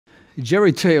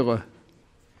Jerry Taylor.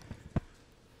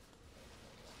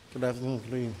 Good afternoon, good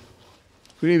evening.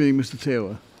 Good evening, Mr.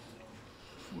 Taylor.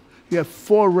 You have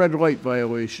 4 red light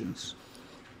violations.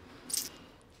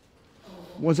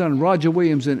 One's on Roger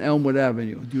Williams and Elmwood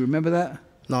Avenue. Do you remember that?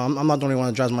 No, I'm not the only one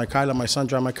that drives my car. I let my son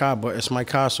drive my car, but it's my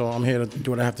car, so I'm here to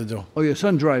do what I have to do. Oh, your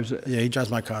son drives it? Yeah, he drives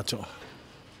my car, too.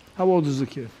 How old is the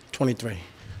kid? 23.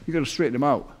 You got to straighten him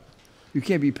out. You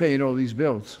can't be paying all these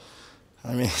bills.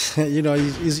 I mean, you know,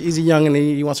 he's young and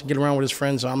he wants to get around with his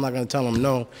friends, so I'm not going to tell him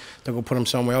no to go put him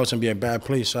somewhere else and be a bad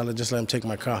police, so I'll just let him take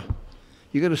my car.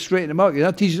 You got to straighten him out. You're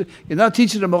not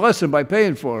teaching him a lesson by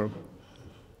paying for him.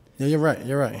 Yeah, you're right,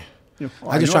 you're right. You know,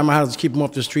 I just try my hardest to keep him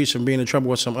off the streets and being in trouble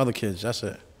with some other kids, that's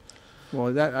it.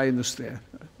 Well, that I understand.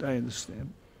 I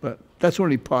understand. But that's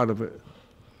only part of it.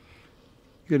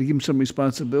 You got to give him some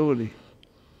responsibility,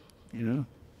 you know?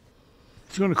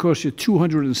 It's going to cost you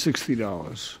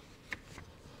 $260.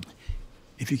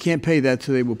 If you can't pay that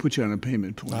today, we'll put you on a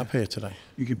payment plan. I'll pay it today.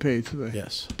 You can pay it today?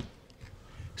 Yes.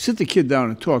 Sit the kid down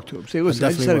and talk to him. Say, listen,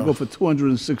 I just had to go will. for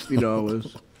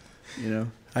 $260, you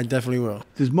know? I definitely will.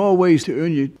 There's more ways to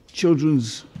earn your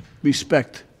children's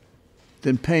respect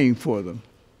than paying for them.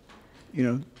 You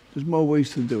know, there's more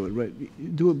ways to do it, right? You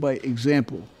do it by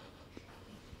example.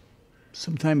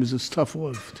 Sometimes it's tough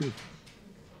love, too.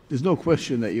 There's no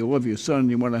question that you love your son and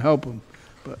you want to help him,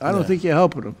 but I don't think you're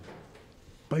helping him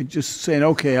by just saying,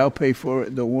 okay, I'll pay for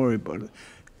it, don't worry about it.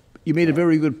 You made a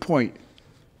very good point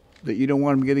that you don't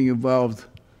want him getting involved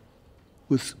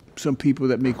with some people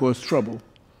that may cause trouble.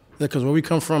 Yeah, because where we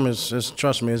come from is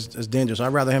trust me, it's dangerous.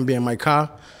 I'd rather him be in my car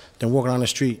than walking on the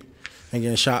street and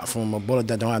getting shot from a bullet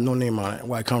that don't have no name on it,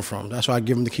 where I come from. That's why I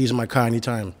give him the keys to my car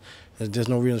anytime. There's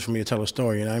no reason for me to tell a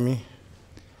story, you know what I mean?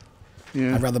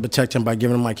 Yeah. I'd rather protect him by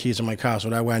giving him my keys to my car, so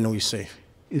that way I know he's safe.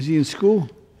 Is he in school?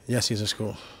 Yes, he's in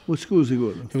school. What school is he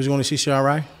going to? He was going to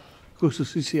CCRI. Goes to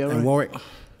CCRI? In Warwick.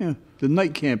 Yeah, the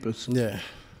night campus. Yeah.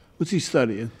 What's he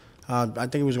studying? I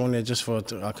think he was going there just for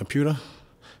a computer.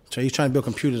 So he's trying to build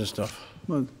computers and stuff.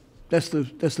 Well, that's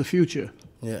the future.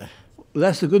 Yeah. Well,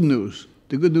 that's the good news.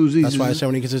 The good news is... That's why I said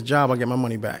when he gets his job, I'll get my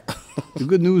money back. The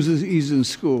good news is he's in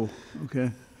school,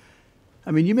 okay?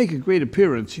 I mean, you make a great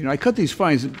appearance. You know, I cut these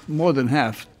fines more than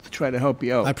half to try to help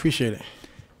you out. I appreciate it.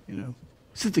 You know,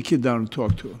 sit the kid down and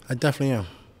talk to him. I definitely am.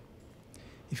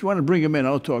 If you want to bring him in,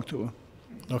 I'll talk to him.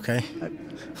 Okay.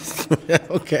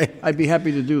 Okay. I'd be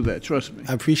happy to do that, trust me.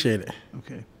 I appreciate it.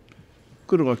 Okay.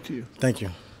 Good luck to you. Thank you.